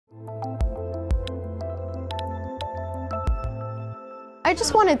I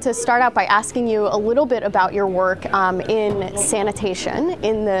just wanted to start out by asking you a little bit about your work in sanitation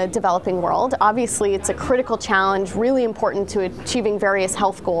in the developing world. Obviously, it's a critical challenge, really important to achieving various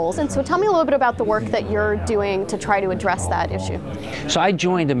health goals. And so tell me a little bit about the work that you're doing to try to address that issue. So I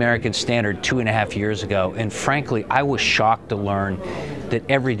joined American Standard 2.5 years ago, and frankly, I was shocked to learn that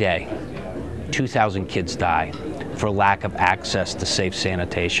every day, 2,000 kids die for lack of access to safe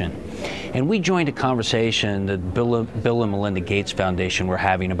sanitation. And we joined a conversation that Bill and Melinda Gates Foundation were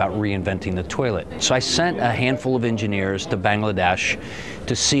having about reinventing the toilet. So I sent a handful of engineers to Bangladesh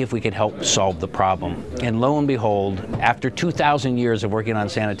to see if we could help solve the problem. And lo and behold, after 2,000 years of working on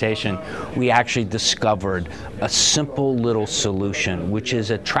sanitation, we actually discovered a simple little solution, which is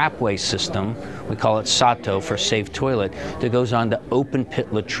a trapway system. We call it SATO for safe toilet, that goes on to open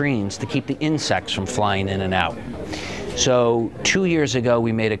pit latrines to keep the insects from flying in and out. So 2 years ago,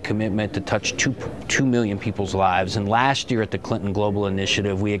 we made a commitment to touch 2 million people's lives. And last year at the Clinton Global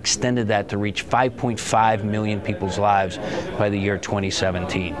Initiative, we extended that to reach 5.5 million people's lives by the year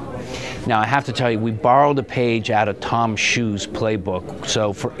 2017. Now, I have to tell you, we borrowed a page out of Tom Shue's playbook.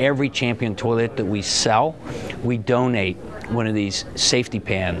 So for every champion toilet that we sell, we donate one of these safety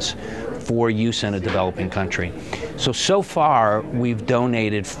pans for use in a developing country. So far, we've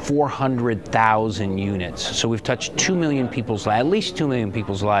donated 400,000 units. So we've touched 2 million people's lives, at least 2 million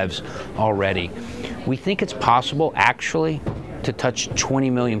people's lives already. We think it's possible, actually, to touch 20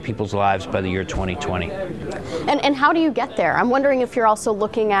 million people's lives by the year 2020. And how do you get there? I'm wondering if you're also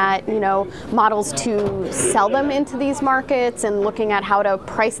looking at, models to sell them into these markets and looking at how to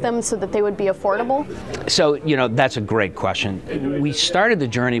price them so that they would be affordable? So, that's a great question. We started the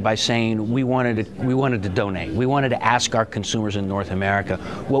journey by saying we wanted to donate. We wanted to ask our consumers in North America.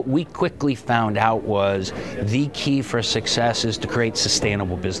 What we quickly found out was the key for success is to create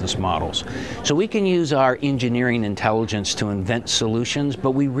sustainable business models. So we can use our engineering intelligence to invent solutions,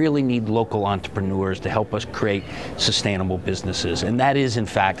 but we really need local entrepreneurs to help us create sustainable businesses. And that is, in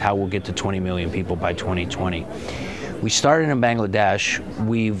fact, how we'll get to 20 million people by 2020. We started in Bangladesh.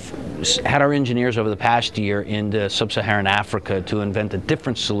 We've had our engineers over the past year into sub-Saharan Africa to invent a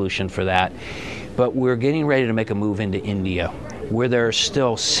different solution for that. But we're getting ready to make a move into India, where there are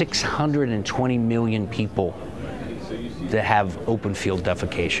still 620 million people that have open field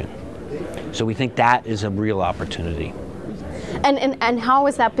defecation. So we think that is a real opportunity. And how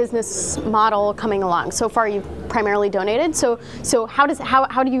is that business model coming along? So far, you've primarily donated. So how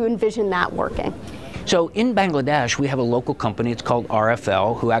do you envision that working? So in Bangladesh, we have a local company, it's called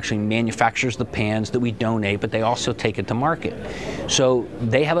RFL, who actually manufactures the pans that we donate, but they also take it to market. So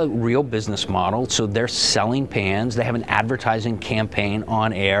they have a real business model, so they're selling pans. They have an advertising campaign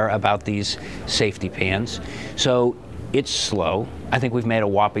on air about these safety pans. So it's slow. I think we've made a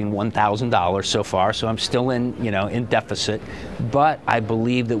whopping $1,000 so far, so I'm still in deficit. But I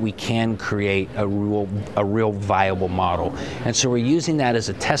believe that we can create a real viable model. And so we're using that as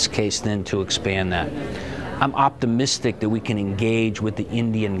a test case then to expand that. I'm optimistic that we can engage with the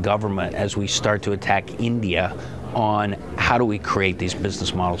Indian government as we start to attack India on how do we create these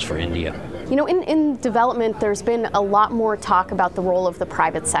business models for India. In development, there's been a lot more talk about the role of the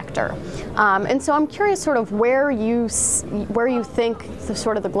private sector. And so I'm curious sort of where you think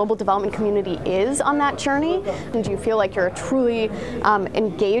the global development community is on that journey. And do you feel like you're a truly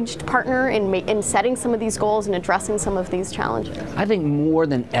engaged partner in setting some of these goals and addressing some of these challenges? I think more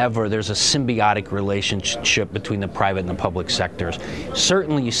than ever, there's a symbiotic relationship between the private and the public sectors.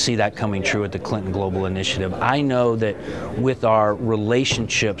 Certainly you see that coming true at the Clinton Global Initiative. I know that with our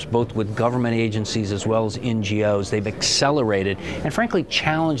relationships, both with government agencies as well as NGOs, they've accelerated and frankly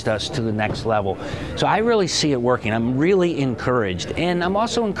challenged us to the next level. So I really see it working. I'm really encouraged, and I'm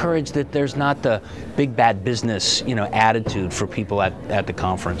also encouraged that there's not the big bad business attitude for people at the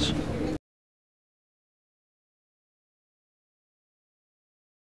conference.